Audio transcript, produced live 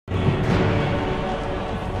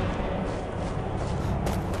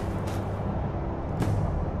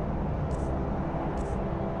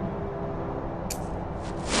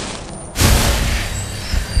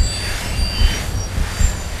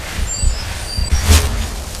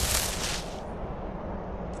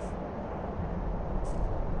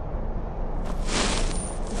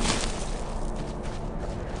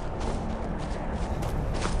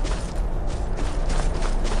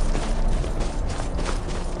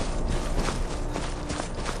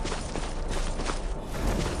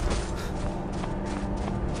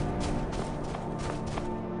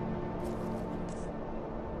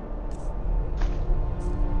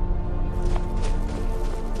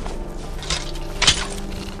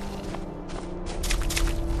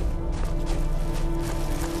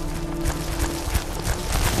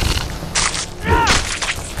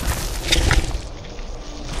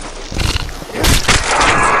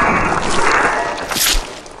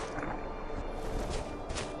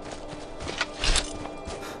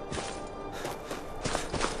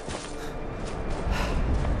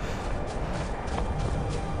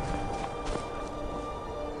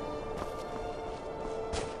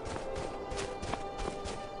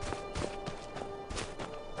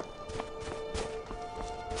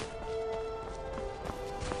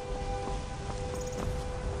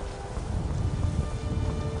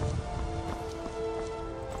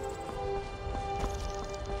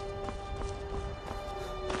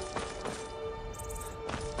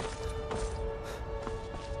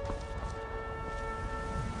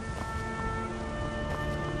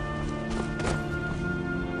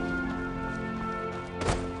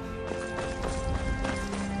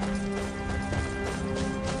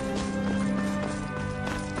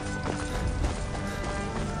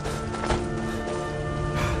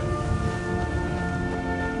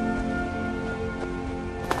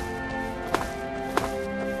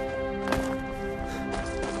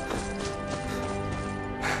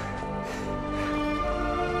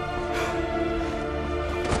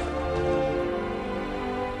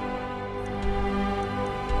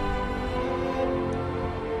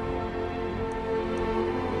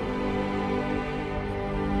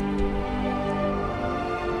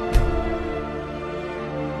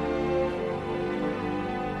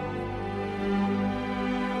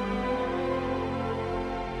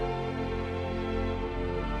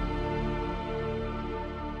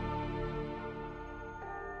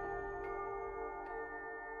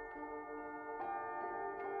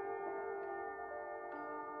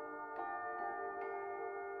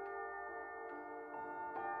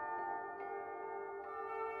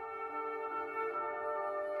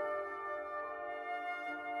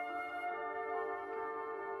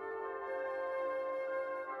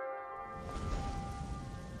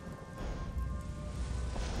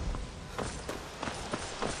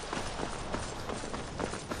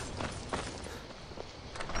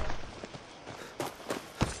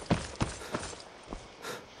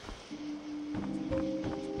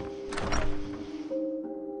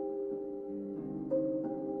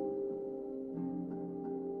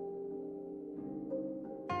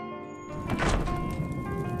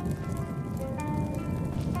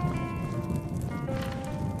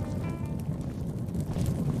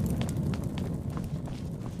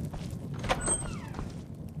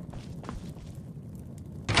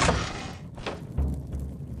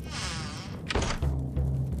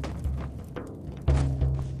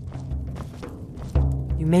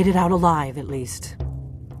made it out alive, at least.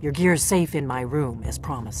 Your gear's safe in my room, as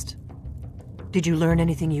promised. Did you learn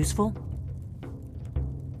anything useful?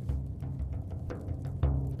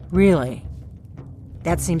 Really?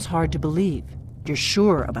 That seems hard to believe. You're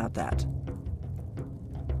sure about that?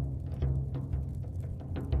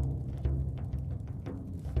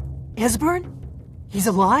 Esbern? He's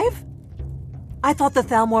alive? I thought the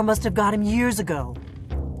Thalmor must have got him years ago.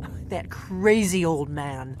 That crazy old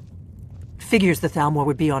man. Figures the Thalmor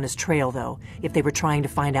would be on his trail, though, if they were trying to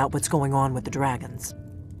find out what's going on with the dragons.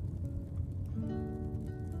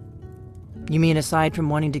 You mean aside from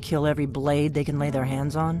wanting to kill every blade they can lay their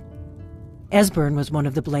hands on? Esbern was one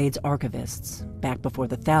of the Blade's archivists, back before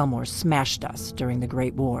the Thalmor smashed us during the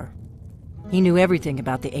Great War. He knew everything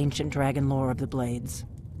about the ancient dragon lore of the Blades.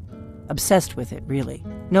 Obsessed with it, really.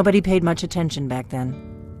 Nobody paid much attention back then.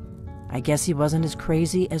 I guess he wasn't as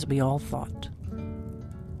crazy as we all thought.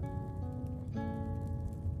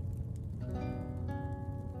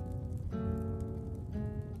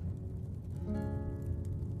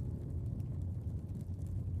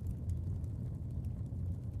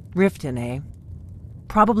 Riften, eh?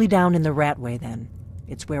 Probably down in the Ratway, then.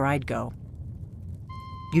 It's where I'd go.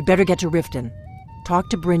 You'd better get to Riften. Talk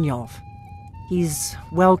to Brynjolf. He's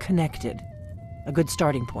well-connected. A good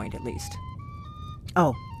starting point, at least.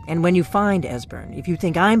 Oh, and when you find Esbern, if you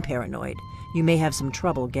think I'm paranoid, you may have some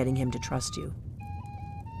trouble getting him to trust you.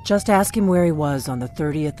 Just ask him where he was on the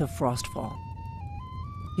 30th of Frostfall.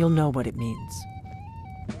 You'll know what it means.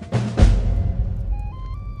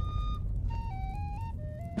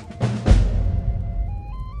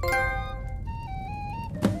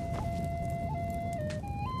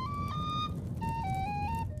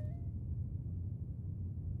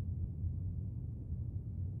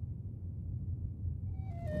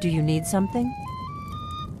 Do you need something?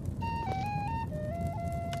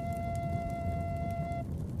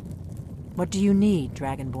 What do you need,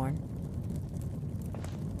 Dragonborn?